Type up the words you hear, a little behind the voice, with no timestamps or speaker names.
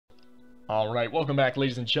Alright, welcome back,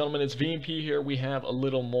 ladies and gentlemen. It's VMP here. We have a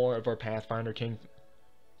little more of our Pathfinder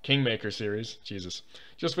Kingmaker series. Jesus.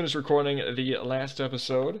 Just finished recording the last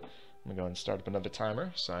episode. I'm going to go ahead and start up another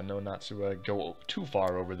timer, so I know not to go too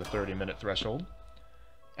far over the 30-minute threshold.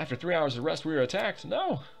 After 3 hours of rest, we were attacked.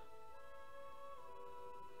 No!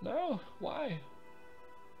 No, why?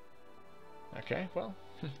 Okay, well,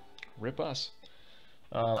 rip us.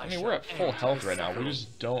 I mean, we're at full health right now. We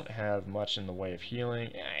just don't have much in the way of healing.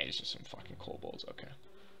 Yeah, it's just some fucking kobolds. Okay.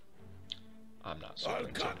 I'm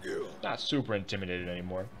not super intimidated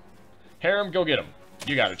anymore. Harem, go get him.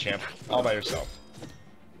 You got it, champ. All by yourself.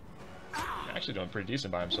 Actually doing pretty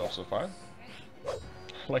decent by himself so far. I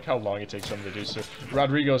like how long it takes him to do so.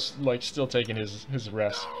 Rodrigo's, like, still taking his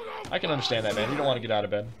rest. I can understand that, man. You don't want to get out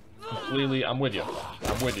of bed. Completely, I'm with you.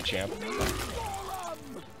 I'm with you, champ.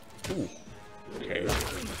 Ooh. Okay.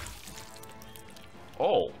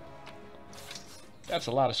 Oh. That's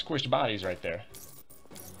a lot of squished bodies right there.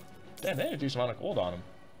 Damn, they had a decent amount of gold on them.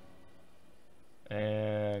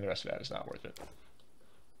 And the rest of that is not worth it.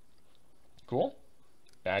 Cool.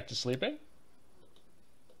 Back to sleeping.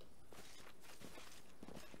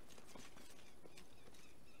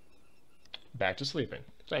 Back to sleeping.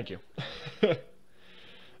 Thank you.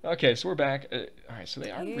 Okay, so we're back. Alright, so they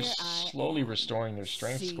are slowly restoring their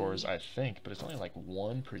strength scores, I think, but it's only like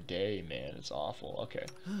 1 per day, man. It's awful. Okay.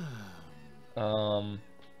 Well,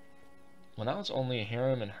 now it's only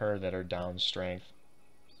Harem and her that are down strength.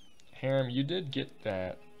 Harem, you did get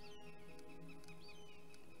that.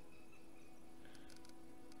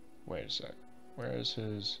 Wait a sec. Where is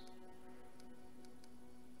his...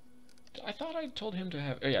 I thought I told him to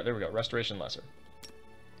have... Oh, yeah, there we go. Restoration Lesser.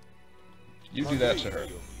 You do that to her.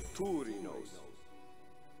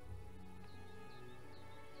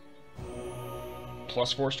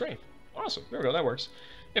 +4 strength. Awesome. There we go. That works.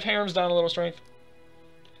 If Harem's down a little strength,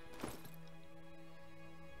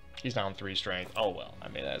 he's down 3 strength. Oh well. I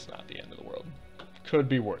mean, that's not the end of the world. Could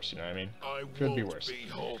be worse. You know what I mean? Could be worse.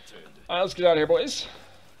 All right, let's get out of here, boys.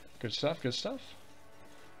 Good stuff. Good stuff.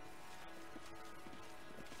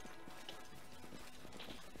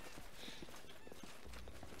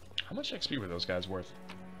 How much XP were those guys worth?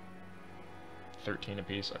 13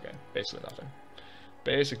 apiece? Okay, basically nothing.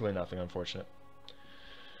 Basically nothing, unfortunate.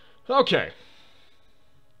 Okay.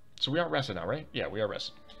 So we are rested now, right? Yeah, we are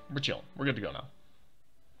rested. We're chilling. We're good to go now.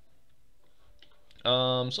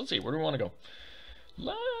 So let's see, where do we want to go?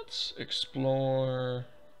 Let's explore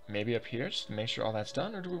maybe up here, just to make sure all that's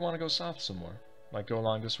done, or do we want to go south some more? Like go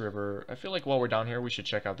along this river. I feel like while we're down here, we should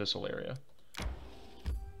check out this whole area.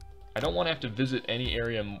 I don't want to have to visit any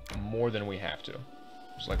area more than we have to.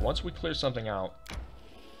 It's like once we clear something out,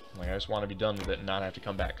 like I just want to be done with it and not have to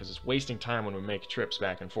come back, because it's wasting time when we make trips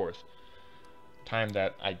back and forth. Time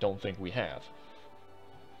that I don't think we have.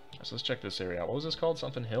 So let's check this area out. What was this called?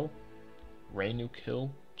 Something Hill? Raynuk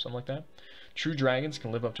Hill? Something like that? True dragons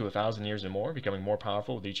can live up to 1,000 years and more, becoming more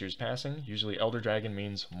powerful with each year's passing. Usually elder dragon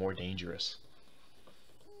means more dangerous.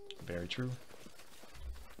 Very true.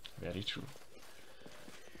 Very true.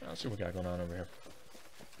 Let's see what we got going on over here.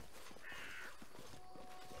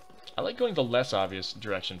 I like going the less obvious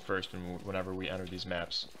direction first whenever we enter these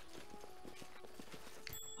maps.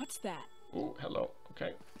 What's that? Ooh, hello.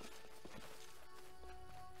 Okay.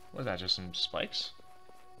 What is that? Just some spikes?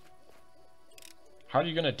 How are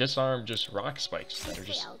you gonna disarm just rock spikes that are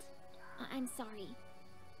just... I'm sorry.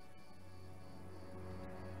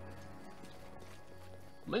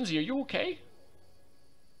 Lindsay, are you okay?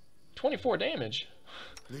 24 damage.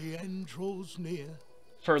 The end draws near.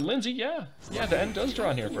 For Lindsay, yeah. Yeah, the end does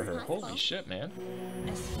draw near for her. Holy shit, man.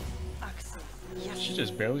 She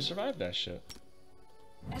just barely survived that shit.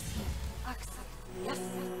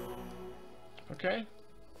 Okay.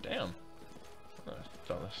 Damn. I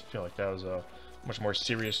feel like that was a much more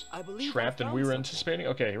serious trap than we were anticipating.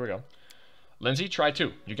 Okay, here we go. Lindsay, try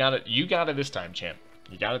 2. You got it. You got it this time, champ.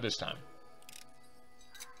 You got it this time.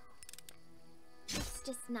 It's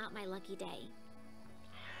just not my lucky day.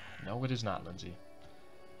 No, it is not, Lindsay.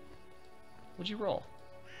 What'd you roll?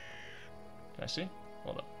 Can I see?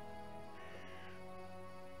 Hold up.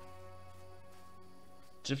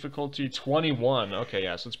 Difficulty 21. Okay,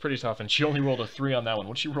 yeah, so it's pretty tough, and she only rolled a 3 on that one.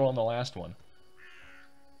 What'd she roll on the last one?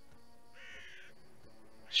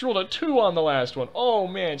 She rolled a 2 on the last one. Oh,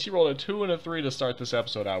 man, she rolled a 2 and a 3 to start this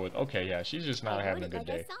episode out with. Okay, yeah, she's just not having a good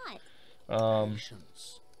day.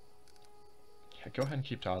 Yeah, go ahead and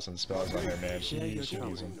keep tossing spells on her, man. She needs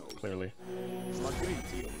them, clearly.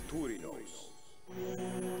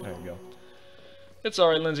 There you go. It's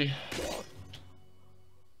alright, Lindsay.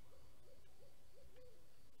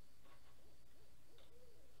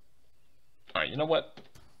 Alright, you know what?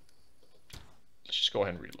 Just go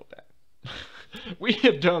ahead and reload that. We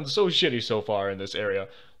have done so shitty so far in this area.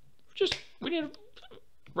 We need to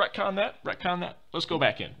retcon that. Let's go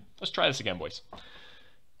back in. Let's try this again, boys.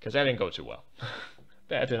 Because that didn't go too well.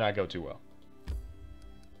 That did not go too well.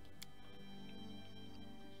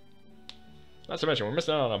 Not to mention, we're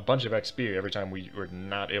missing out on a bunch of XP every time we were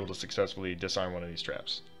not able to successfully disarm one of these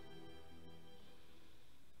traps.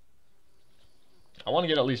 I want to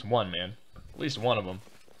get at least one, man. At least one of them.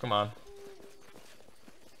 Come on.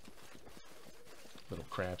 Little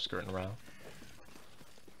crab skirting around.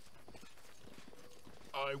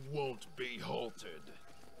 I won't be halted.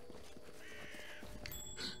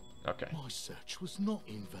 Okay. My search was not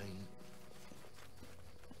in vain.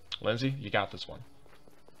 Lindsay, you got this one.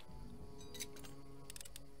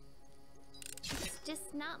 It's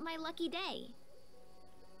just not my lucky day.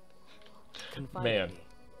 Man.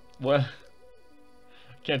 What?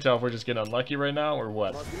 Can't tell if we're just getting unlucky right now or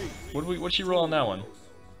what. What'd she roll on that one?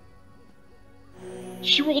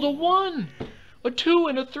 She rolled a 1! A 2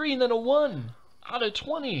 and a 3 and then a 1! Out of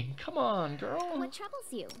 20! Come on, girl! What troubles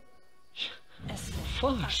you?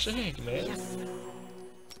 Fuck's sake, man.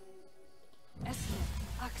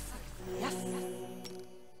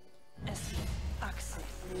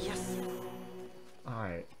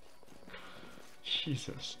 Alright.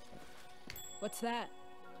 Jesus. What's that?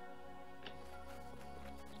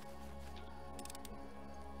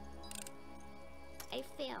 I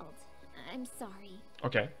failed. I'm sorry.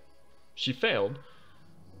 Okay. She failed,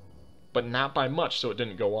 but not by much, so it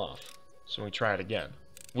didn't go off. So we try it again.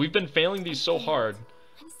 We've been failing these so hard.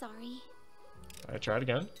 I'm sorry. I tried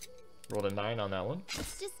again. Rolled a 9 on that one.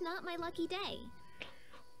 It's just not my lucky day.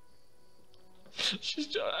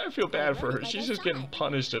 I feel bad for her. She's just getting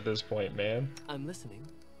punished at this point, man. I'm listening.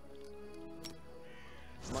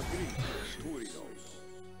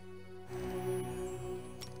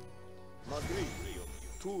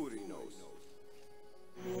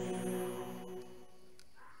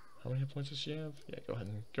 How many hit points does she have? Yeah, go ahead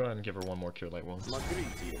and give her one more cure light wounds.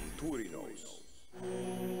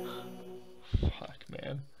 Fuck,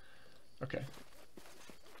 man. Okay.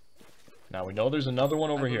 Now we know there's another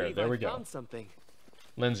one over here. There we go. Found something.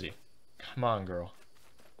 Lindsay, come on, girl.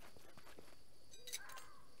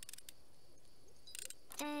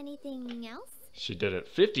 Anything else? She did it.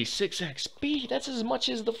 56 XP. That's as much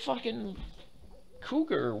as the fucking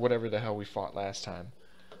cougar or whatever the hell we fought last time.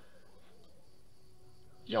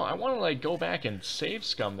 Yo, I want to like go back and save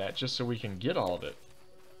scum that just so we can get all of it.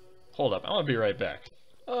 Hold up, I'm gonna be right back.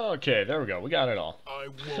 Okay, there we go. We got it all.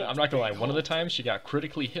 I'm not gonna lie. One of the times she got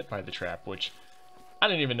critically hit by the trap, which I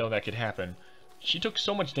didn't even know that could happen. She took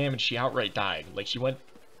so much damage she outright died. Like she went.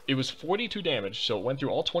 It was 42 damage, so it went through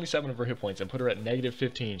all 27 of her hit points and put her at negative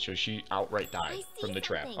 15, so she outright died from the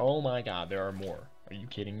trap. Oh my god, there are more. Are you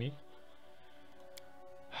kidding me?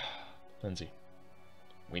 Lindsay,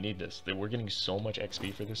 we need this. We're getting so much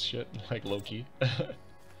XP for this shit, like low-key.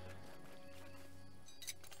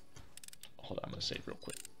 Hold on, I'm gonna save real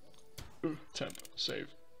quick. Temp, save,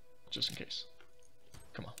 just in case.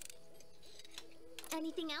 Come on.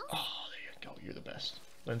 Anything else? Oh, there you go. You're the best.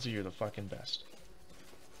 Lindsay, you're the fucking best.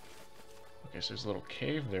 Okay, so there's a little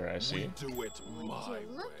cave there, I see. We do it my way.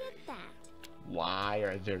 Look at that. Why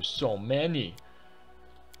are there so many?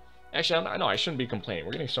 Actually, no, I shouldn't be complaining.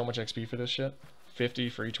 We're getting so much XP for this shit. 50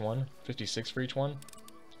 for each one. 56 for each one.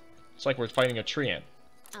 It's like we're fighting a tree ant.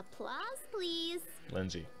 Applause, please.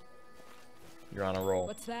 Lindsay, you're on a roll.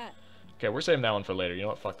 What's that? Okay, we're saving that one for later. You know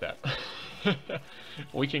what? Fuck that.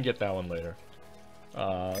 We can get that one later.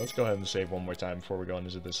 Let's go ahead and save one more time before we go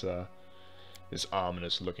into this this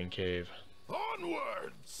ominous-looking cave.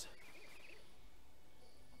 Onwards!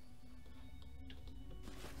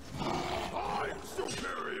 I'm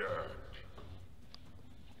superior!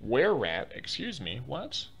 Wererat, excuse me,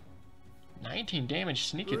 what? 19 damage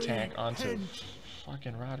sneak attack onto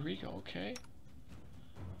fucking Rodrigo, okay?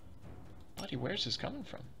 Buddy, where's this coming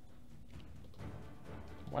from?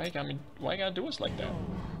 Why you gotta do us like that?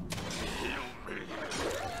 Heal me!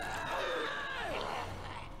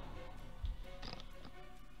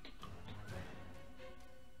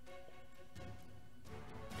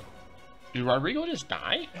 Did Rodrigo just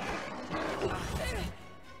die?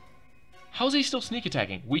 How's he still sneak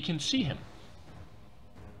attacking? We can see him.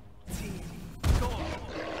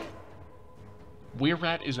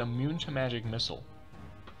 Wererat is immune to magic missile.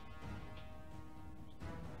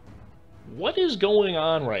 What is going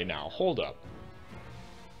on right now? Hold up.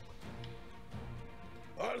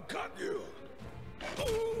 I'll cut you!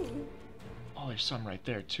 Oh, there's some right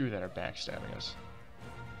there too that are backstabbing us.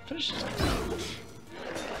 Finish this thing.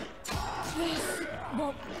 This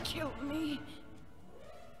won't kill me.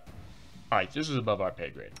 Alright, this is above our pay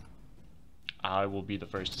grade. I will be the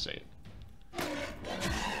first to say it.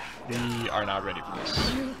 We are not ready for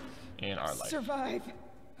this in our life. Survive.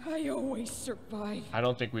 I always survive. I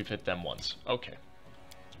don't think we've hit them once. Okay.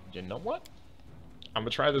 You know what? I'm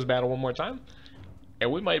gonna try this battle one more time,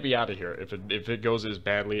 and we might be out of here if it goes as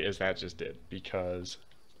badly as that just did, because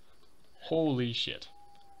holy shit.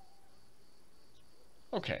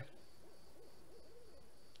 Okay.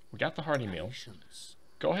 We got the hearty meal.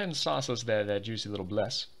 Go ahead and sauce us that juicy little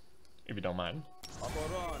bless, if you don't mind.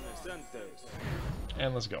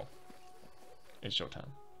 And let's go. It's showtime.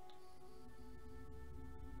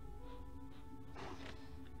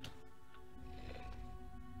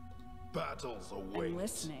 Battles await. I'm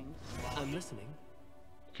listening. I'm listening.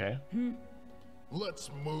 Okay. Let's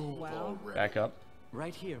move Well. already. Back up.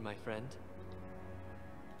 Right here, my friend.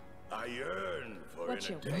 I yearn for What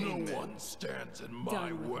you entertainment. waiting? No one stands in my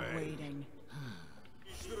Done with way. waiting.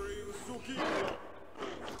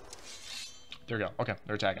 There we go. Okay,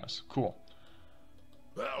 they're attacking us. Cool.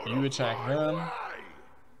 Out You of attack my them. way.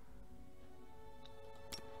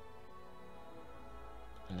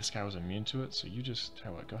 And this guy was immune to it, so you just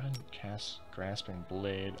tell what, go ahead and cast Grasping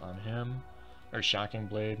Blade on him. Or Shocking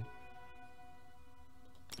Blade.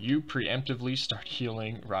 You preemptively start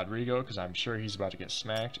healing Rodrigo, because I'm sure he's about to get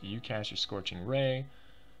smacked. You cast your Scorching Ray.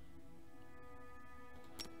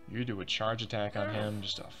 You do a charge attack on him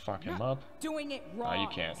just to fuck him up. Doing it wrong. Oh, you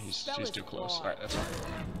can't. He's too close. Alright, that's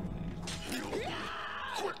fine.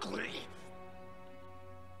 Quickly.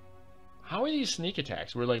 How are these sneak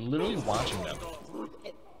attacks? We're like literally watching them.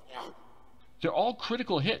 They're all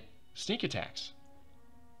critical hit sneak attacks.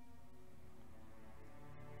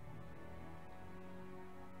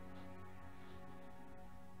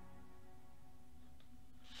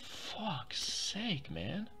 Fuck's sake,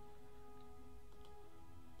 man.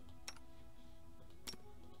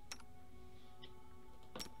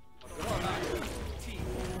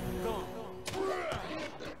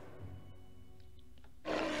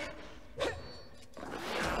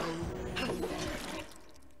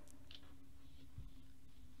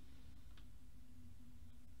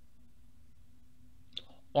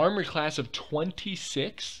 Armor class of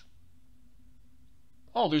 26?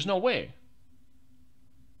 Oh, there's no way.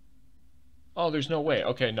 Oh, there's no way.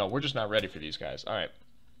 Okay, no, we're just not ready for these guys. Alright.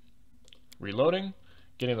 Reloading.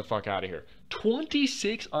 Getting the fuck out of here.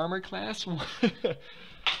 26 armor class?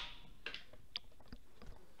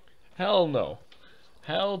 Hell no.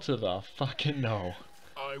 Hell to the fucking no.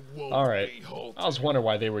 I won't Alright. be halted. I was wondering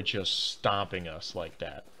why they were just stomping us like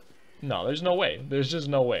that. No, there's no way. There's just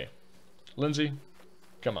no way. Lindsay,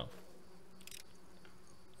 come on.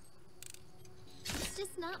 It's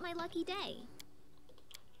just not my lucky day.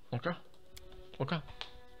 Okay. Okay.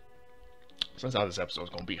 So that's how this episode's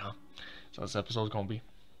gonna be, huh? So this episode's gonna be.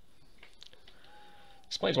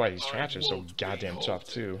 Explains why these traps are so goddamn tough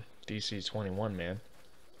too. DC 21, man.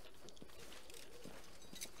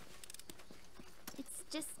 It's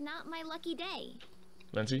just not my lucky day.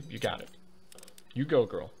 Lindsay, you got it. You go,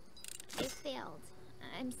 girl. I failed.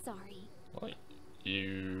 I'm sorry. Well,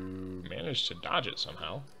 you managed to dodge it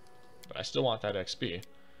somehow, but I still want that XP.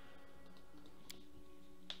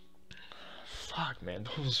 Fuck, man,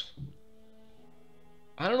 those.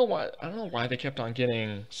 I don't know why they kept on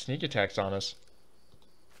getting sneak attacks on us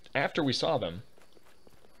after we saw them.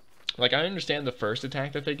 Like, I understand the first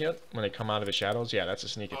attack that they get when they come out of the shadows. Yeah, that's a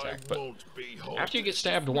sneak attack. I But won't be halted. after you get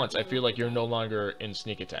stabbed once, I feel like you're no longer in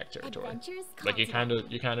sneak attack territory. Adventures Like you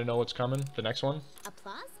cultivate. kind of know what's coming. The next one.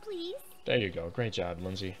 Applause, please. There you go. Great job,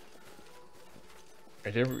 Lindsay.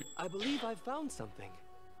 Are there, I believe I've found something.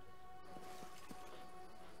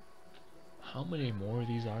 how many more of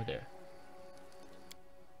these are there?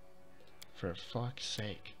 For fuck's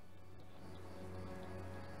sake.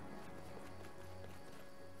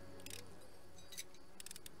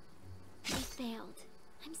 I failed.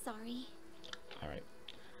 I'm sorry. Alright.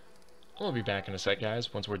 We'll be back in a sec,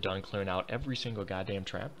 guys, once we're done clearing out every single goddamn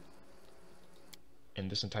trap in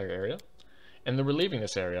this entire area. And then we're leaving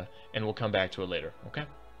this area, and we'll come back to it later, okay?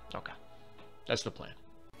 Okay. That's the plan.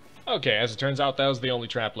 Okay, as it turns out, that was the only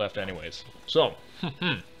trap left anyways. So,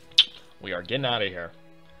 we are getting out of here.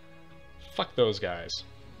 Fuck those guys.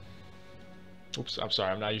 Oops, I'm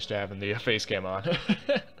sorry, I'm not used to having the face cam on.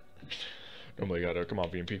 Normally gotta, come on,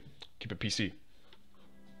 VMP. Keep it PC.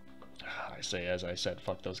 I say as I said,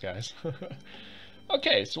 fuck those guys.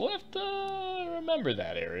 Okay, so we'll have to remember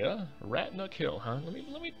that area. Ratnook Hill, huh? Let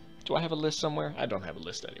me, do I have a list somewhere? I don't have a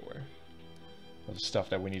list anywhere of stuff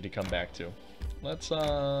that we need to come back to. Let's,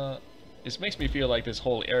 this makes me feel like this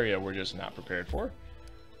whole area we're just not prepared for.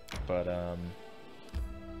 But,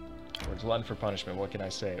 We're glutton for punishment, what can I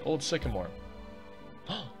say? Old Sycamore.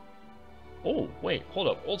 Oh, wait, hold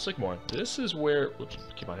up. Old Sycamore. This is where... Oops,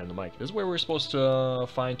 keep on hitting the mic. This is where we're supposed to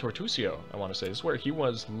find Tortusio, I want to say. This is where he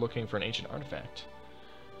was looking for an ancient artifact.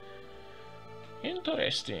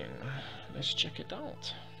 Interesting. Let's check it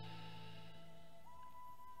out.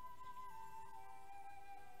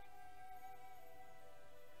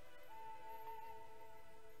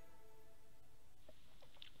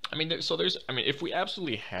 I mean, I mean, if we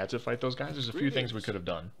absolutely had to fight those guys, there's a few things we could have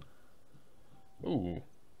done. Ooh.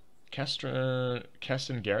 Caston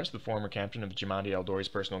Garrus, the former captain of Jimandi Eldori's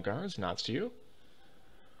personal guards, nods to you.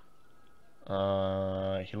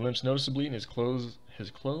 He limps noticeably, and his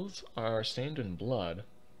clothes are stained in blood.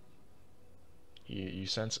 You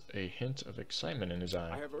sense a hint of excitement in his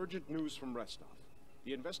eye. I have urgent news from Restov.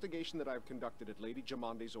 The investigation that I have conducted at Lady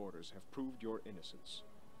Jamandi's orders have proved your innocence.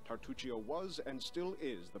 Tartuccio was and still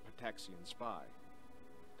is the Pataxian spy.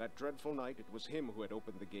 That dreadful night, it was him who had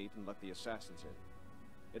opened the gate and let the assassins in.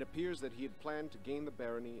 It appears that he had planned to gain the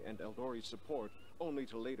barony and Eldori's support, only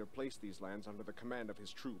to later place these lands under the command of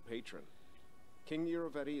his true patron. King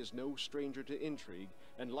Wererat is no stranger to intrigue,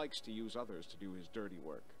 and likes to use others to do his dirty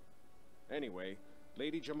work. Anyway,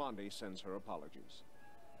 Lady Jamandi sends her apologies.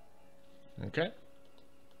 Okay.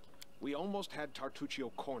 We almost had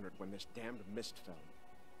Tartuccio cornered when this damned mist fell.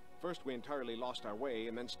 First we entirely lost our way,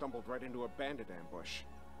 and then stumbled right into a bandit ambush.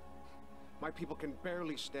 My people can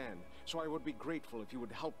barely stand, so I would be grateful if you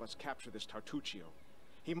would help us capture this Tartuccio.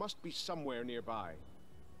 He must be somewhere nearby.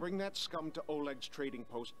 Bring that scum to Oleg's trading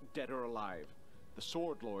post, dead or alive. The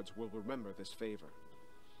Sword Lords will remember this favor.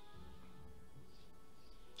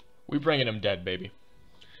 We bringing him dead, baby.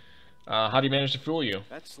 How do you manage to fool you?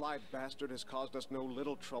 That sly bastard has caused us no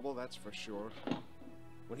little trouble, that's for sure.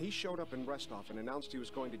 When he showed up in Restov and announced he was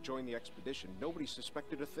going to join the expedition, nobody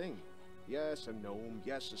suspected a thing. Yes, a gnome,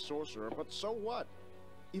 yes, a sorcerer, but so what?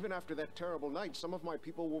 Even after that terrible night, some of my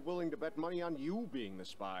people were willing to bet money on you being the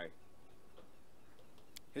spy.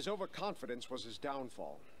 His overconfidence was his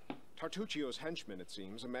downfall. Tartuccio's henchmen, it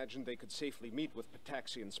seems, imagined they could safely meet with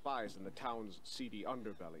Pataxian spies in the town's seedy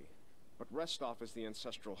underbelly. But Restov is the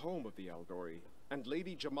ancestral home of the Eldori, and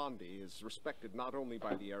Lady Jamandi is respected not only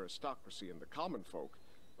by the aristocracy and the common folk,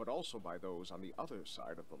 but also by those on the other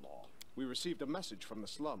side of the law. We received a message from the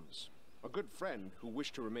slums. A good friend, who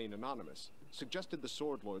wished to remain anonymous, suggested the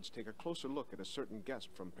Sword Lords take a closer look at a certain guest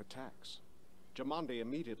from Patax. Jamandi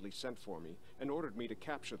immediately sent for me and ordered me to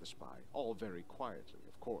capture the spy, all very quietly,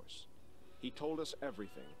 of course. He told us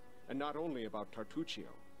everything, and not only about Tartuccio.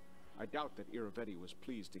 I doubt that Wererat was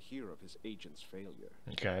pleased to hear of his agent's failure.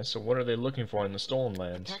 Okay, so what are they looking for in the Stolen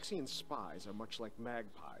Lands? Pataxian spies are much like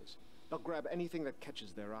magpies. They'll grab anything that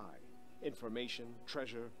catches their eye. Information,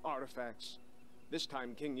 treasure, artifacts. This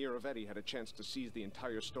time, King Wererat had a chance to seize the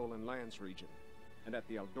entire Stolen Lands region, and at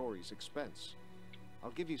the Eldori's expense.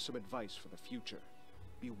 I'll give you some advice for the future.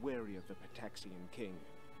 Be wary of the Pataxian king.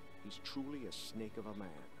 He's truly a snake of a man.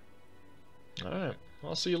 Alright,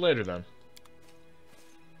 I'll see you later then.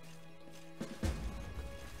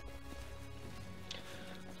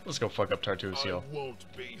 Let's go fuck up Tartuccio. I won't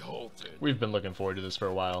be halted. We've been looking forward to this for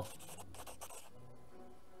a while.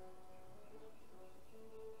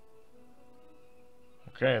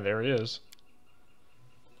 Okay, there he is.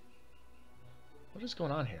 What is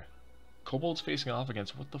going on here? Kobolds facing off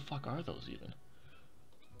against... What the fuck are those even?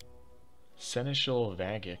 Seneschal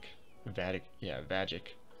Vagic. Vagic.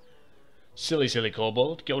 Silly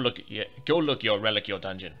kobold. Go look your relic, your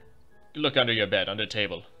dungeon. Look under your bed, under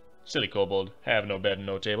table. Silly kobold. Have no bed and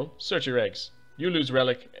no table. Search your eggs. You lose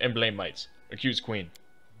relic and blame mites. Accuse queen.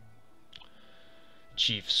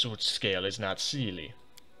 Chief Soot Scale is not silly.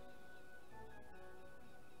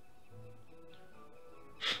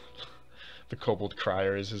 The kobold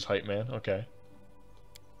crier is his hype man. Okay.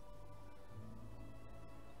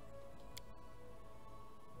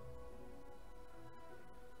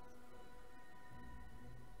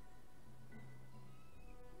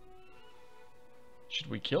 Should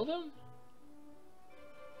we kill them?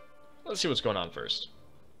 Let's see what's going on first.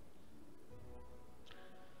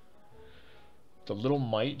 The little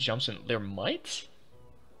mite jumps in. They're mites?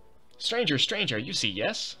 Stranger, you see,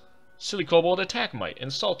 yes? Silly kobold attack mite,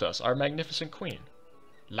 insult us, our magnificent queen.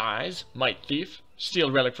 Lies, mite thief, steal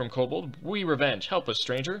relic from kobold, we revenge, help us,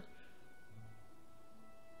 stranger.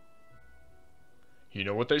 You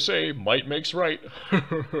know what they say, might makes right.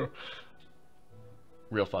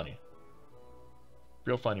 Real funny.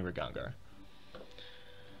 Real funny, Rigangar.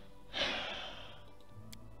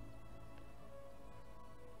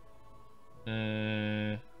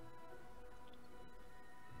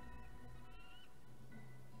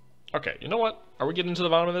 Okay, you know what? Are we getting to the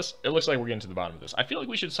bottom of this? It looks like we're getting to the bottom of this. I feel like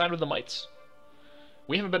we should side with the mites.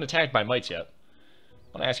 We haven't been attacked by mites yet.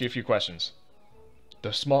 I want to ask you a few questions.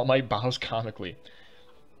 The small mite bows comically.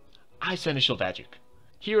 I seneschal Vajuk.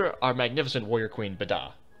 Here our magnificent warrior queen,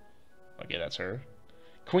 Bada. Okay, that's her.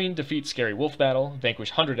 Queen defeats scary wolf battle,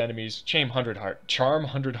 vanquish 100 enemies, charm 100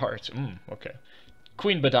 hearts. Okay.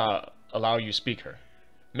 Queen Bada, allow you speak her.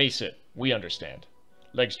 May sit, we understand.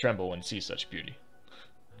 Legs tremble when see such beauty.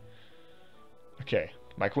 Okay,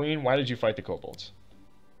 my queen, why did you fight the kobolds?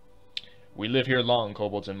 We live here long,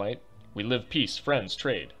 kobolds and might. We live peace, friends,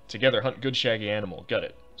 trade. Together hunt good shaggy animal, gut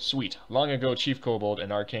it. Sweet, long ago chief kobold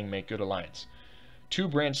and our king make good alliance. 2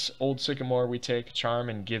 branch old sycamore we take, charm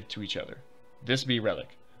and give to each other. This be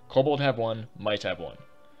relic. Kobold have one, might have one.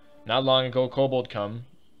 Not long ago kobold come,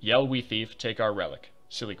 yell we thief, take our relic.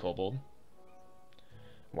 Silly kobold.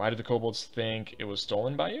 Why did the kobolds think it was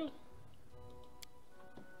stolen by you?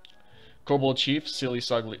 Kobold chief, silly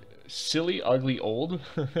ugly old.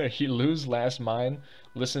 He lose last mine.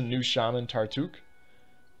 Listen new shaman Tartuk.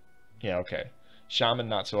 Yeah, okay. Shaman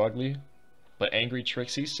not so ugly. But angry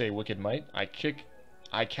Trixie say wicked might. I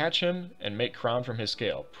catch him and make crown from his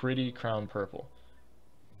scale. Pretty crown purple.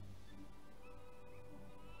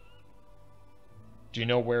 Do you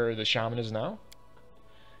know where the shaman is now?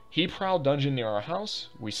 He prowled dungeon near our house.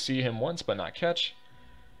 We see him once but not catch.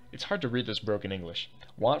 It's hard to read this broken English.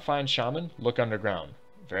 Want find shaman? Look underground.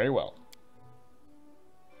 Very well.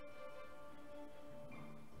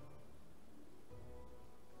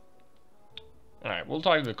 Alright, we'll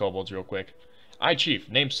talk to the kobolds real quick. I chief,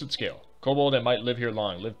 name Sootscale. Kobold and might live here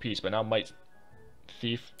long, live peace, but now might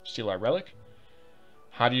thief steal our relic.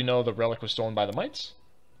 How do you know the relic was stolen by the mites?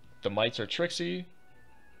 The mites are Trixie.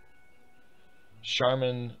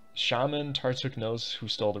 Shaman Tartuk knows who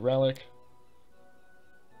stole the relic.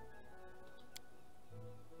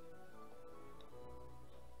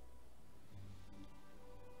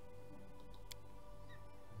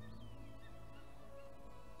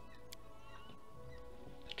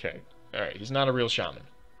 Okay, alright, he's not a real shaman.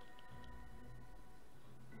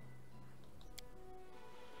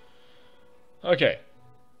 Okay.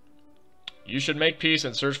 You should make peace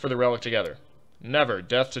and search for the relic together. Never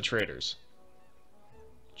death to traitors.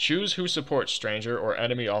 Choose who supports, stranger or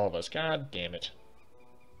enemy, all of us. God damn it.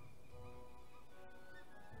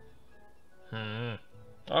 I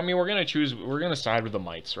mean, we're gonna side with the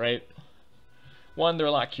mites, right? One, they're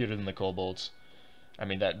a lot cuter than the kobolds. I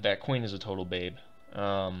mean, that queen is a total babe.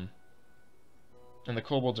 And the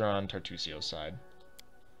kobolds are on Tartusio's side.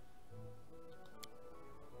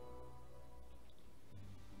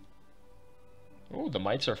 Oh, the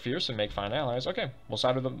mites are fierce and make fine allies. Okay, we'll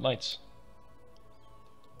side with the mites.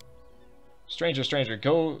 Stranger, stranger,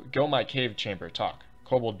 go my cave chamber, talk.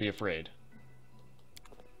 Kobold be afraid.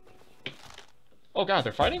 Oh god,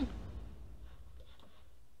 they're fighting?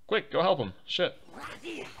 Quick, go help them. Shit.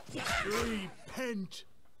 Repent.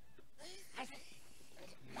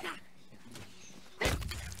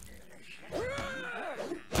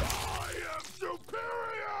 I am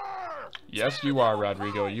superior! Yes, you are,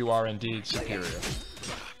 Rodrigo. You are indeed superior.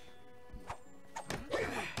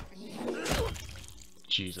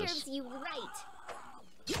 Jesus. Serves you right.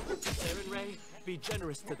 Aaron Ray, be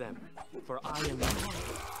generous to them, for I am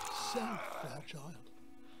Fair child.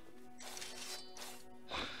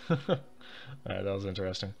 Alright, that was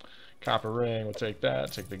interesting. Copper ring, we'll take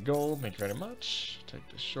that. Take the gold, thank you very much. Take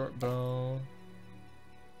the short bow.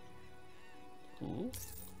 Ooh.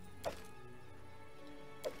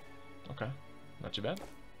 Okay, not too bad.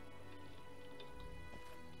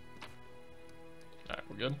 Alright,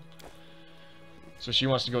 we're good. So she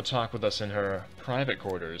wants to go talk with us in her private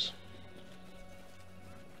quarters.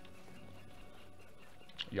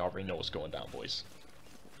 You already know what's going down, boys.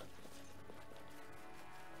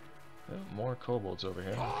 Oh, more kobolds over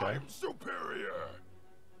here, okay. I'm superior.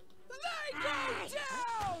 They go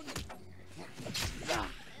down!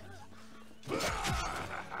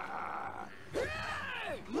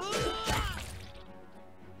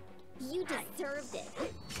 You deserved it.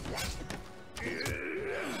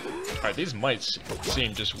 Alright, these mites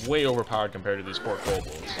seem just way overpowered compared to these poor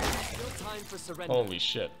kobolds. no time for surrender. Holy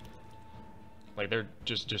shit. Like, they're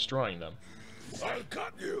just destroying them. I'll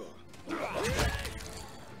cut you.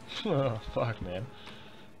 Oh, fuck, man.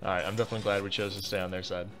 Alright, I'm definitely glad we chose to stay on their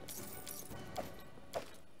side.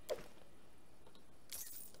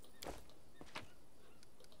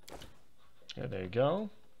 Okay, there you go.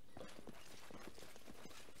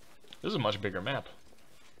 This is a much bigger map.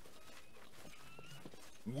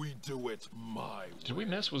 We do it my way. Did we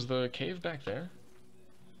miss? Was the cave back there?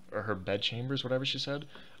 or her bed chambers, whatever she said.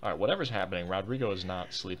 Alright, whatever's happening, Rodrigo is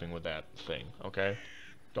not sleeping with that thing, okay?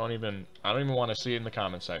 I don't even want to see it in the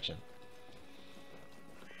comment section.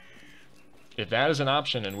 If that is an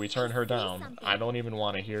option and we turn her down, I don't even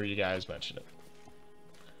want to hear you guys mention it.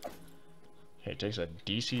 Okay, it takes a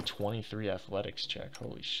DC 23 athletics check.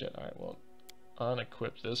 Holy shit. Alright, well,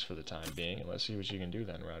 unequip this for the time being, and let's see what you can do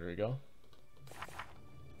then, Rodrigo.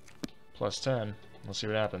 Plus 10. Let's see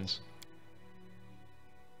what happens.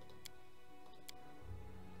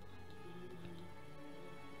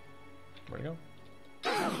 Where'd it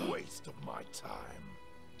go? Waste of my time.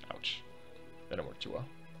 Ouch. That didn't work too well.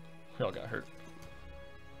 We all got hurt.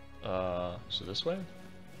 So this way?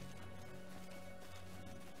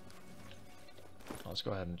 Let's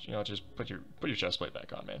go ahead and, you know, just put your chest plate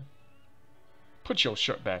back on, man. Put your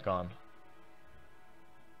shirt back on.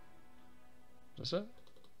 Is this it?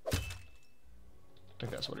 I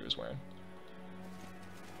think that's what he was wearing.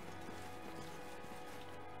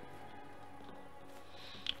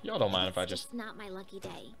 Y'all don't mind if I just... It's not my lucky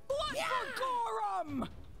day. What for Gorum?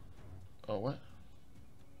 Oh, what?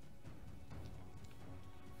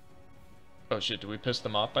 Oh shit, did we piss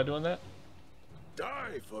them off by doing that?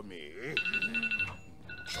 Die for me.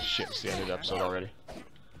 Shit, it's the end of the episode already.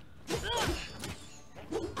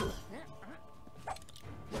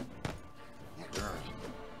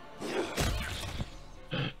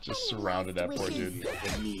 Just surrounded that poor dude.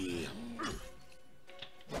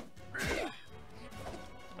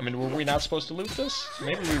 I mean, were we not supposed to loot this?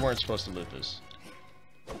 Maybe we weren't supposed to loot this.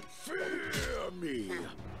 Fear me.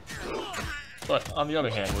 But, on the other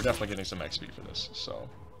hand, we're definitely getting some XP for this, so...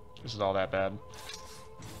 Is it all that bad?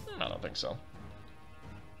 I don't think so.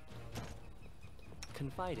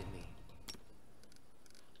 Confide in me.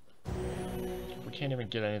 We can't even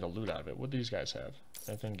get any of the loot out of it. What do these guys have?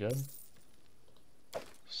 Anything good?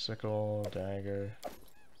 Sickle, dagger...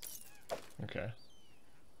 Okay.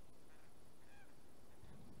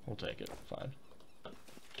 We'll take it. Fine.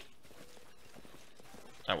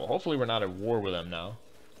 Alright, well, hopefully we're not at war with them now.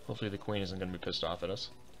 Hopefully the queen isn't going to be pissed off at us.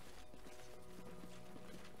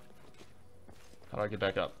 How do I get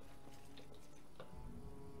back up?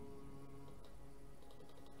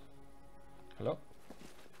 Hello?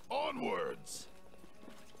 Onwards.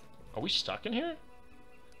 Are we stuck in here?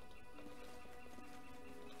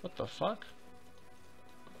 What the fuck?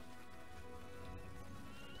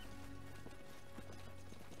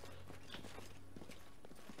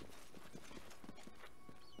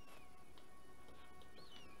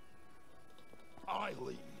 I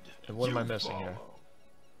lead. And what am I You missing here? follow.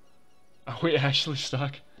 Are we actually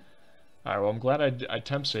stuck? Alright, well, I'm glad I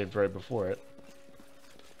temp saved right before it.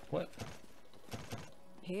 What?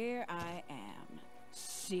 Here I am.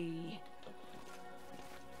 See.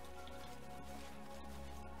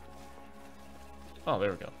 Oh,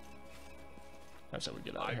 there we go. That's how we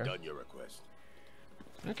get out of I've here. done your request.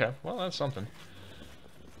 Okay, well, that's something.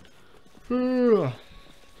 Yeah,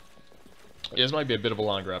 this might be a bit of a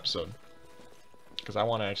longer episode. Because I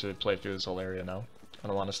want to actually play through this whole area now. I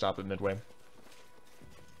don't want to stop at midway.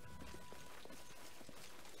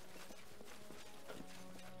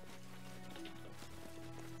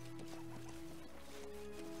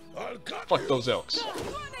 I'll cut Fuck you. those elks.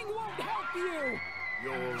 Running won't help you.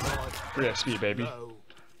 You're right. Free XP, baby. No.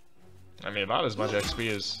 I mean, about as much XP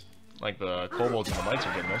as, like, the Kobolds and the Mites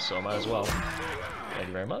are giving us, so might as well. Thank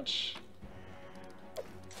you very much.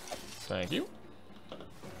 Thank you.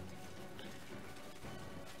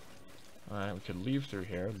 Alright, we could leave through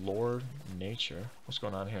here. Lore, nature. What's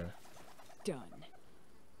going on here? Done.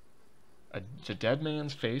 The dead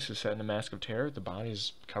man's face is set in a mask of terror. The body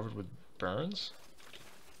is covered with burns.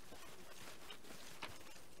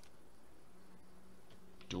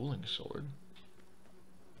 Dueling sword.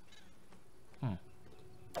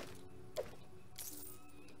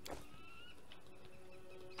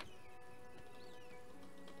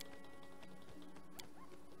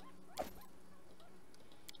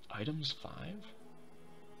 Items 5?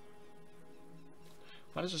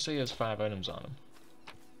 Why does it say he has 5 items on him?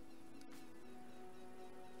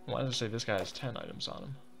 Why does it say this guy has 10 items on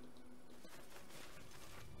him?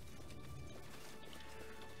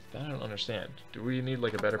 That I don't understand. Do we need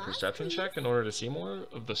like a better perception check in order to see more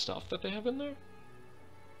of the stuff that they have in there?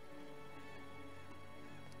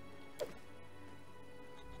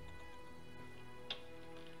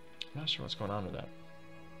 I'm not sure what's going on with that.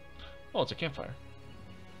 Oh, it's a campfire.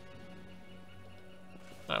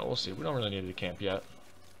 Alright, we'll see. We don't really need to camp yet.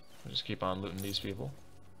 We'll just keep on looting these people.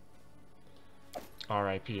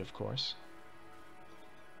 R.I.P. of course.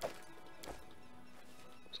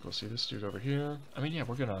 Let's go see this dude over here. I mean, yeah,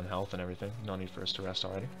 we're good on health and everything. No need for us to rest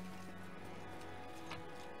already.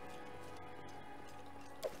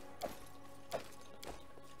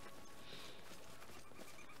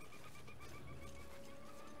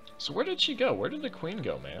 So where did she go? Where did the queen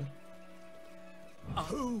go, man?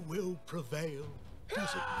 Who will prevail?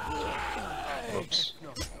 Does it? Whoops.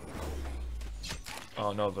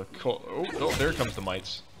 Oh no, oh, there comes the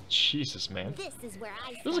mites. Jesus, man. This is where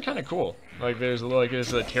I This is kind of cool. Like there's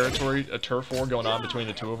a turf war going on between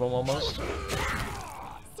the two of them almost.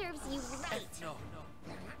 serves you right.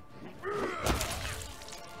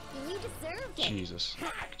 You deserved it. Jesus.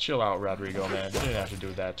 Chill out, Rodrigo, man. You didn't have to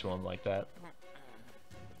do that to him like that.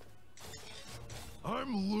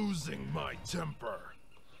 I'm losing my temper.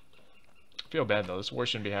 Feel bad though. This war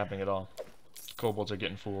shouldn't be happening at all. Kobolds are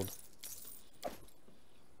getting fooled.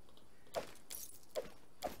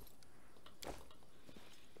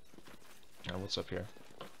 Alright, what's up here?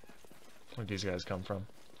 Where'd these guys come from?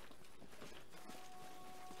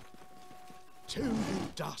 To the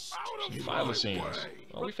dust. Thylacines.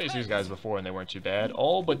 Well, we faced these guys before and they weren't too bad.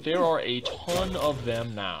 Oh, but there are a ton of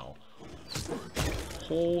them now.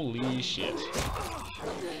 Holy shit.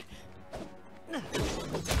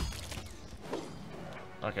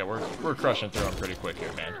 Okay, we're crushing through them pretty quick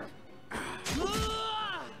here, man.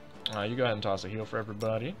 You go ahead and toss a heal for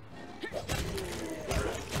everybody.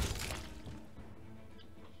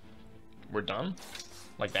 We're done?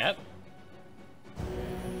 Like that?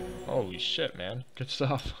 Holy shit, man. Good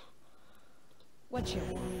stuff. What you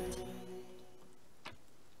want?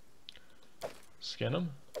 Skin them.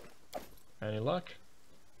 Any luck?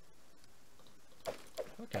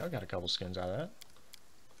 Okay, I got a couple skins out of that.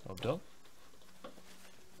 Dope, dope.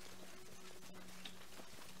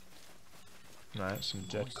 Alright, some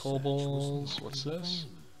dead kobolds. What's this?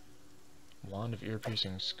 Wand of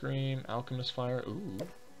ear-piercing scream. Alchemist fire. Ooh.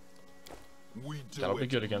 That'll be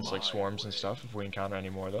good against like swarms and stuff if we encounter any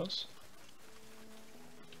more of those.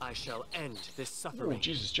 I shall end this Oh, suffering.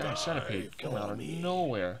 Jesus, giant centipede coming out of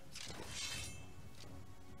nowhere.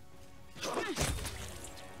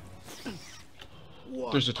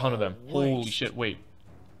 There's a ton of them. Holy shit, wait.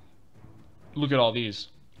 Look at all these.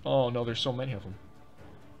 Oh no, there's so many of them.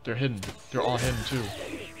 They're hidden. They're all hidden too.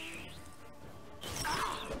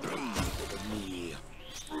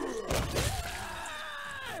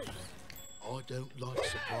 I don't like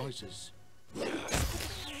surprises. Is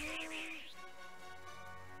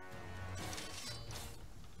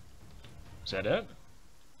that it? I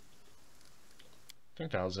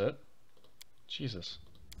think that was it. Jesus.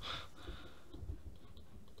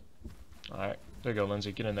 Alright, there you go,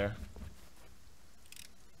 Lindsay. Get in there.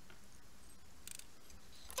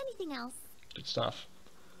 Anything else? Good stuff.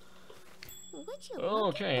 Would you Oh,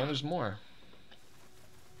 look okay, at and there's more.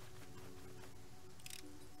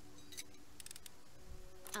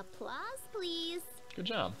 that? Applause, please. Good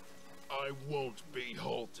job. I won't be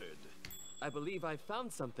halted. I believe I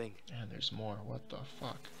found something. And there's more. What the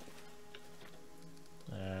fuck?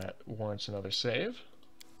 That warrants another save.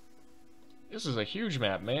 This is a huge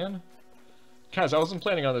map, man. Guys, I wasn't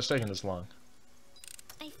planning on this taking this long.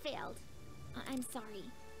 I failed. I'm sorry.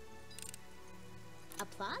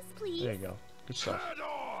 Applause, please. There you go. Good stuff. Head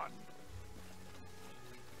on!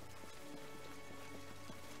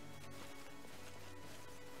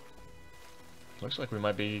 Looks like we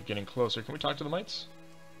might be getting closer. Can we talk to the mites?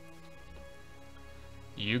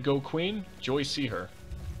 You go, Queen. Joy, see her.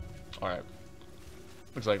 Alright.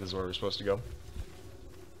 Looks like this is where we're supposed to go.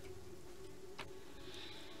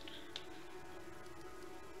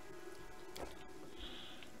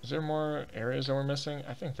 Is there more areas that we're missing?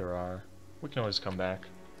 I think there are. We can always come back.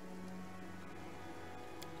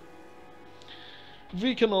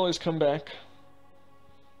 We can always come back.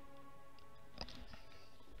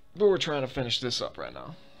 But we're trying to finish this up right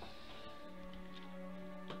now.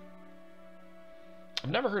 I've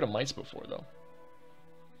never heard of mites before, though.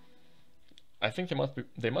 I think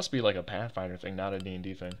they must be like a Pathfinder thing, not a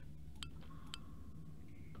D&D thing.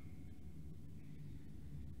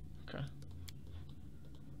 Okay.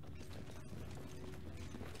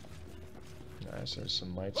 Nice, there's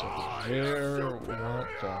some mites over there. What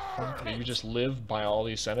the fuck? Do you just live by all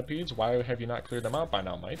these centipedes? Why have you not cleared them out by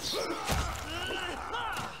now, mites?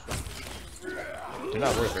 They're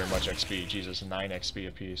not worth very much XP. Jesus, 9 XP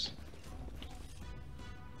apiece.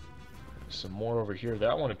 Some more over here.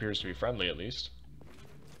 That one appears to be friendly, at least.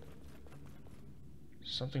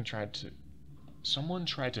 Someone tried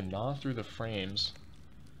to gnaw through the frames.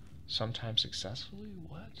 Sometimes successfully?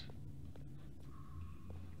 What?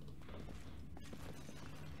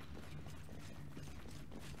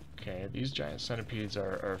 Okay, these giant centipedes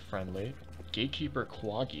are friendly. Gatekeeper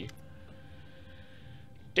Quaggy.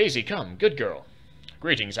 Daisy, come, good girl.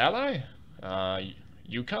 Greetings, ally.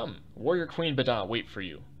 You come. Warrior Queen Bada wait for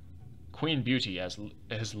you. Queen Beauty as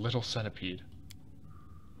little centipede.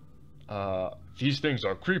 These things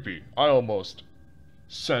are creepy. I almost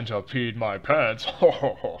centipede my pants.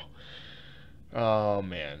 Oh,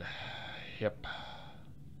 man. Yep.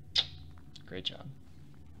 Great job.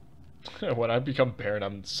 When I become parent,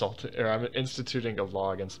 I'm instituting a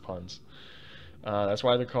law against puns. That's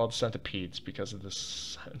why they're called centipedes, because of this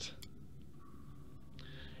scent.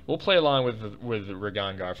 We'll play along with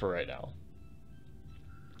Rigangar for right now.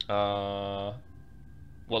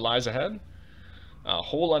 What lies ahead?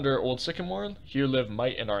 Hole under old sycamore. Here live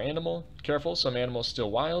Mite and our animal. Careful, some animals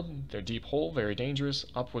still wild. Their deep hole, very dangerous.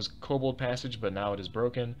 Up was Kobold passage, but now it is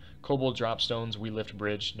broken. Kobold drop stones, we lift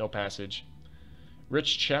bridge, no passage.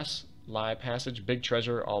 Rich chests, lie passage, big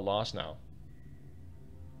treasure, all lost now.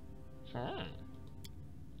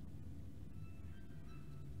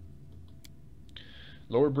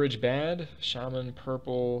 Lower bridge bad. Shaman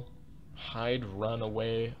purple. Hide run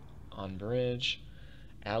away on bridge.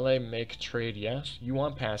 Ally make trade yes. You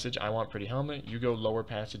want passage, I want pretty helmet. You go lower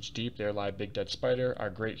passage deep, there lie big dead spider. Our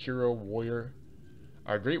great warrior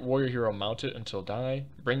hero mount it until die.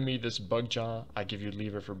 Bring me this bug jaw, I give you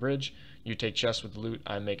lever for bridge. You take chest with loot,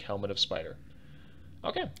 I make helmet of spider.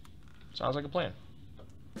 Okay, sounds like a plan.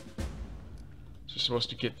 So you're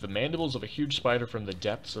supposed to get the mandibles of a huge spider from the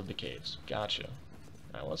depths of the caves. Gotcha.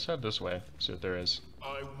 Alright, let's head this way, see what there is.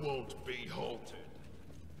 I won't be halted.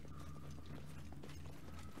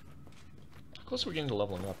 How close are we getting to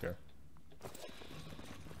leveling up here?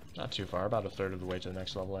 Not too far, about a third of the way to the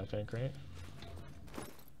next level, I think, right?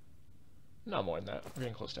 Not more than that. We're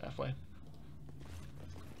getting close to halfway.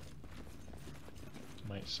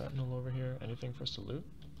 Mite Sentinel over here. Anything for us to loot?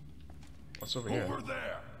 What's over here? Over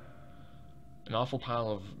there. An awful pile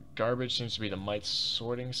of garbage seems to be the Mite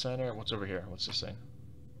sorting center. What's over here? What's this thing?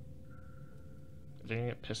 Are they gonna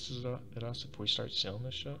get pissed at us if we start selling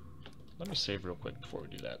this shit? Let me save real quick before we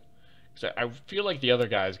do that. Because I feel like the other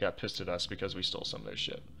guys got pissed at us because we stole some of their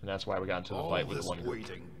shit. And that's why we got into the fight with the one group.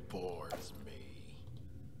 Waiting bores me.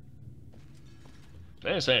 They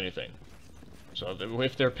didn't say anything. So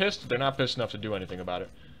if they're pissed, they're not pissed enough to do anything about it.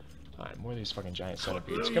 Alright, more of these fucking giant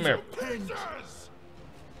centipedes. Come here.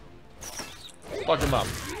 Fuck him up.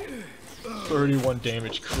 31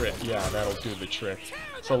 damage crit. Yeah, that'll do the trick.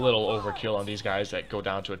 It's a little overkill on these guys that go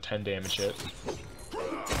down to a 10 damage hit.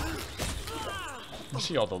 You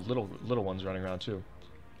see all the little ones running around too.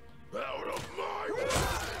 Out of my way.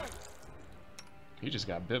 He just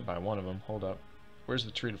got bit by one of them. Hold up. Where's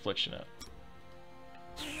the treat affliction at?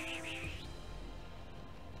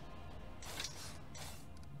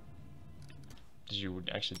 Did you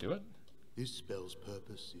actually do it? This spell's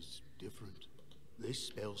purpose is different. This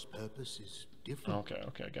spell's purpose is different.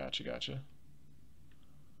 Okay, gotcha.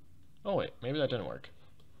 Oh wait, maybe that didn't work.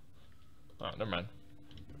 Oh, never mind.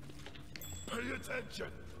 Pay attention.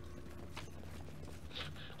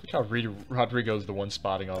 Look how Rodrigo's the one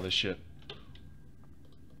spotting all this shit.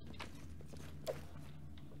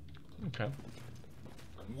 Okay.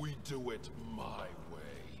 We do it my way.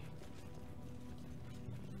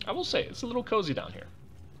 I will say, it's a little cozy down here.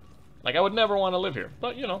 Like, I would never want to live here,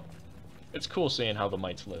 but, you know, it's cool seeing how the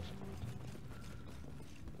Mites live.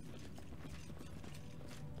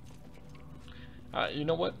 You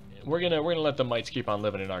know what? We're gonna let the Mites keep on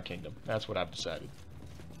living in our kingdom. That's what I've decided.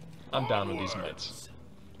 I'm down with these Mites.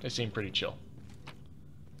 They seem pretty chill.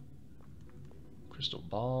 Crystal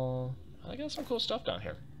ball. I got some cool stuff down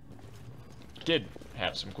here. Did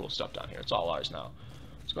have some cool stuff down here. It's all ours now.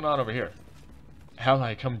 What's going on over here?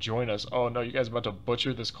 Ally, come join us. Oh no, you guys about to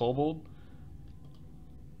butcher this kobold?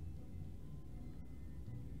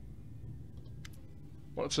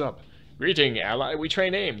 What's up? Greeting, ally. We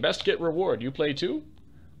train aim. Best get reward. You play too?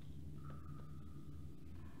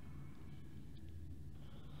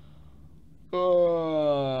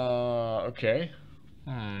 Okay.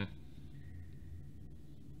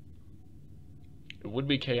 It would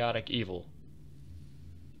be chaotic evil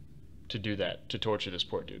to do that, to torture this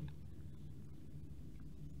poor dude.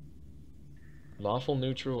 Lawful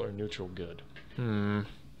neutral or neutral good?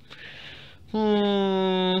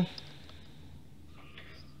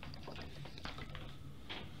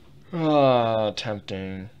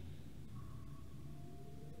 Tempting.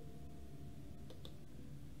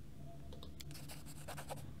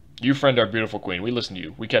 You friend our beautiful queen. We listen to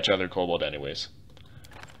you. We catch other kobold anyways.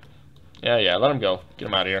 Yeah, let him go. Get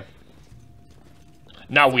him out of here.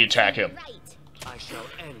 Now we attack him. Right. I shall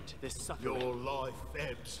end this suffering. Your life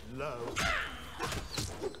ebbs low.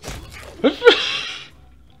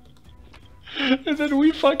 And then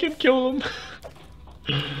we fucking kill him.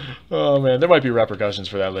 Oh man, there might be repercussions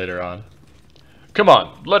for that later on. Come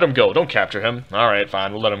on, let him go. Don't capture him. Alright,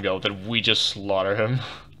 fine, we'll let him go. Then we just slaughter him.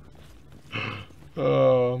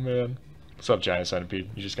 Oh, man. What's up, giant centipede?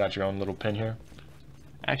 You just got your own little pin here?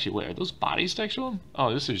 Actually, wait, are those bodies next to him?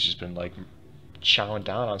 Oh, this has just been, like, chowing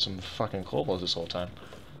down on some fucking kobolds this whole time.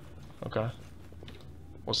 Okay.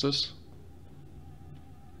 What's this?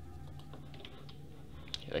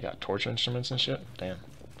 Yeah, they got torture instruments and shit? Damn.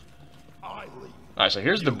 Alright, so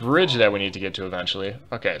here's the bridge that we need to get to eventually.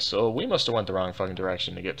 Okay, so we must have went the wrong fucking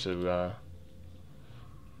direction to get to,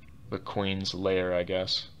 the Queen's lair, I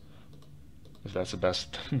guess. If that's the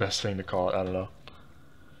best thing to call it, I don't know.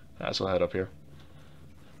 Alright, so we'll head up here.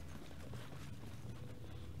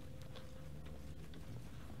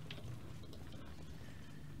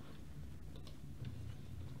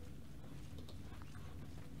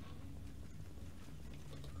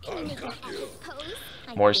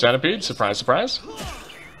 More centipedes, surprise, surprise.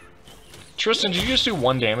 Tristan, did you just do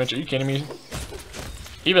 1 damage? Are you kidding me?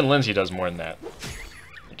 Even Lindsay does more than that.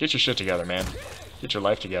 Get your shit together, man. Get your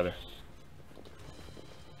life together.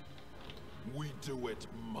 We do it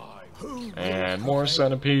my way. And more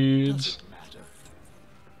centipedes.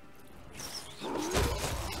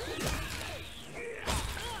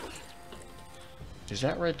 Is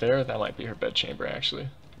that right there? That might be her bedchamber, actually.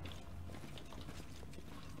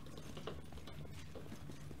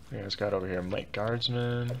 Yeah, it's got over here Mite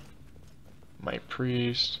Guardsman, Mite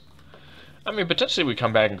Priest. I mean, potentially we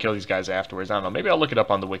come back and kill these guys afterwards. I don't know. Maybe I'll look it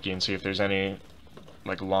up on the wiki and see if there's any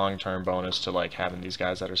like long-term bonus to like having these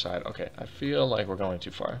guys at our side. Okay, I feel like we're going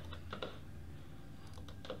too far.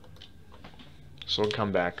 So we'll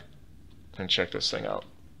come back and check this thing out.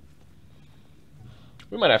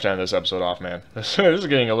 We might have to end this episode off, man. This is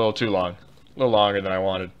getting a little too long. A little longer than I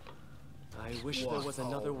wanted. I wish there was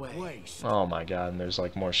another way. Oh my god, and there's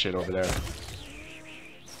like more shit over there.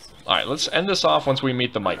 Alright, let's end this off once we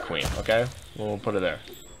meet the Mite Queen, okay? We'll put her there.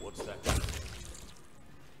 What's that?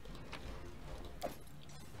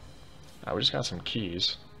 Alright, we just got some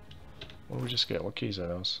keys. What did we just get? What keys are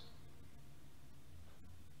those?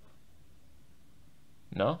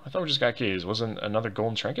 No? I thought we just got keys. Wasn't another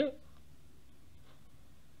golden trinket?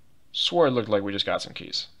 Swore it looked like we just got some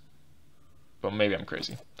keys. But maybe I'm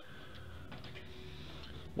crazy.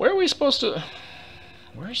 Where are we supposed to...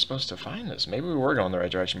 Where are you supposed to find this? Maybe we were going the right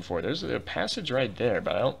direction before. There's a passage right there,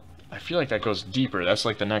 but I feel like that goes deeper. That's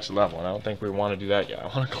like the next level, and I don't think we want to do that yet. I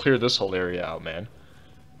want to clear this whole area out, man.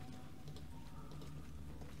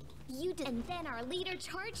 You did, and then our leader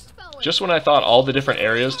charged forward. Just when I thought all the different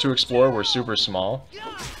areas to explore were super small.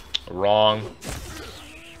 Wrong.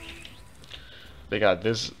 They got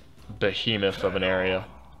this behemoth of an area.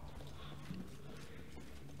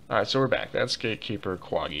 Alright, so we're back. That's Gatekeeper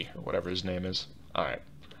Quaggy, or whatever his name is. Alright.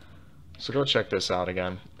 So go check this out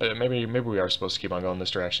again. Maybe we are supposed to keep on going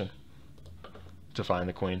this direction. To find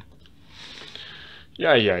the queen.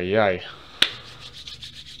 Yay.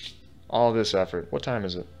 All this effort. What time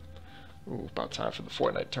is it? Ooh, about time for the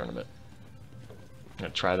Fortnite tournament. I'm gonna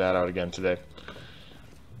try that out again today.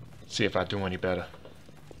 See if I do any better.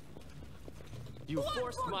 You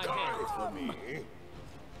forced my hand. For me.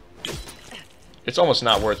 It's almost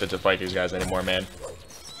not worth it to fight these guys anymore, man.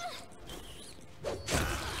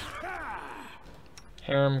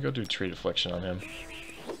 Harem, go do Treat Affliction on him.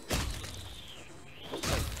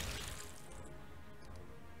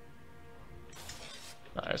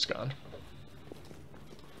 Alright, it's gone.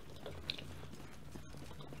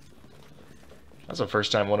 That's the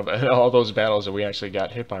first time one of all those battles that we actually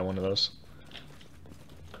got hit by one of those.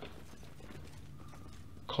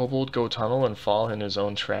 Kobold go tunnel and fall in his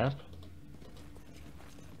own trap.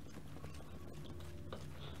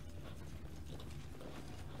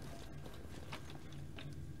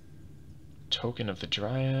 Token of the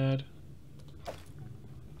Dryad.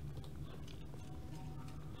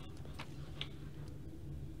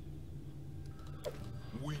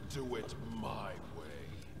 We do it my way.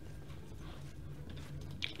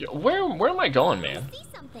 Yeah, where am I going, man? See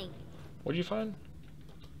something. What did you find?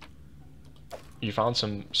 You found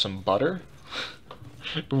some butter?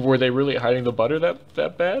 Were they really hiding the butter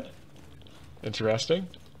that bad? Interesting.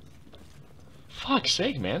 Fuck's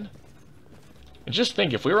sake, man. And just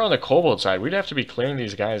think, if we were on the kobold side, we'd have to be clearing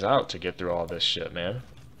these guys out to get through all this shit, man.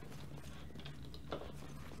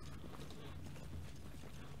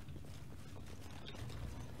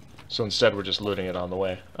 So instead, we're just looting it on the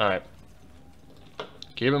way. Alright.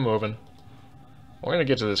 Keep it moving. We're gonna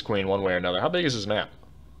get to this queen one way or another. How big is this map?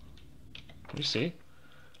 Can you see?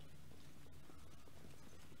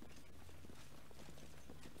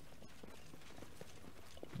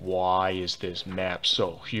 Why is this map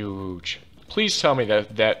so huge? Please tell me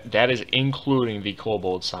that is including the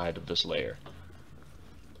kobold side of this layer.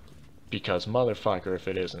 Because motherfucker if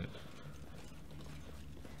it isn't.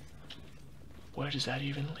 Where does that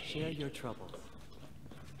even Share lead? your troubles.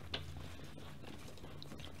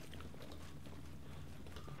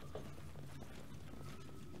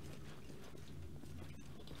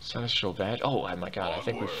 Celestial Badge. Oh my god, I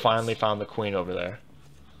think we finally found the queen over there.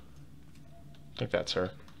 I think that's her.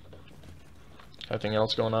 Anything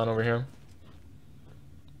else going on over here?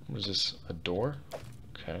 What is this? A door?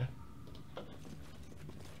 Okay.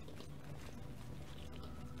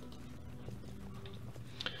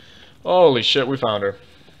 Holy shit, we found her.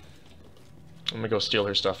 Let me go steal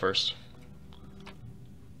her stuff first.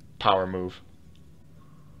 Power move.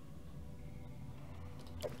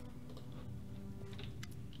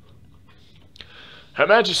 Her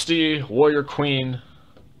Majesty, Warrior Queen,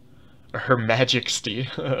 Her Majesty,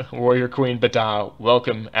 Warrior Queen Bada,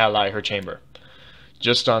 welcome ally her chamber.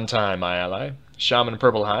 Just on time, my ally. Shaman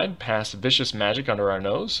Purplehide passed vicious magic under our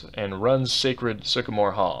nose and runs sacred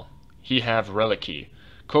Sycamore Hall. He have relic key.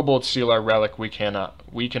 Kobolds steal our relic, we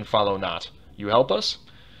can follow not. You help us?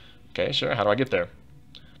 Okay, sure, how do I get there?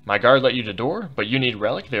 My guard let you to door, but you need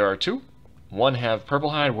relic, there are two. One have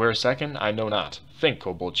Purplehide, where second, I know not. Think,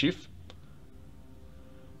 Kobold Chief.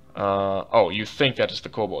 Oh, you think that is the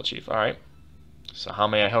Kobold Chief. Alright. So how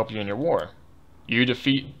may I help you in your war? You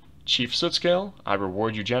defeat Chief Sootscale. I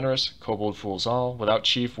reward you generous. Kobold fools all. Without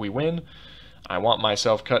Chief, we win. I want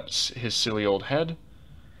myself cut his silly old head.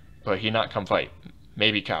 But he not come fight.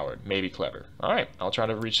 Maybe coward. Maybe clever. Alright, I'll try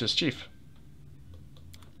to reach this Chief.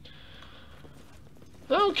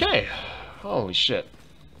 Okay. Holy shit.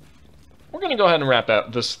 We're gonna go ahead and wrap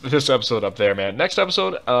up this episode up there, man. Next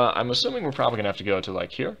episode, I'm assuming we're probably gonna have to go to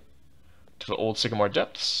like here, to the old Sycamore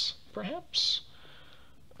Depths, perhaps,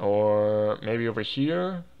 or maybe over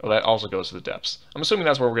here. Oh, that also goes to the depths. I'm assuming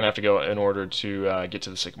that's where we're gonna have to go in order to get to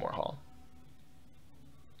the Sycamore Hall.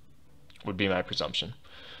 Would be my presumption.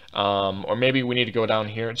 Or maybe we need to go down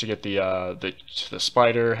here to get the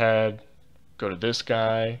spider head. Go to this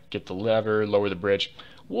guy, get the lever, lower the bridge.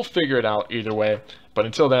 We'll figure it out either way. But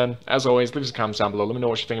until then, as always, leave us a comment down below. Let me know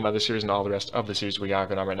what you're thinking about this series and all the rest of the series we got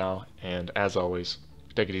going on right now. And as always,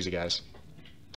 take it easy, guys.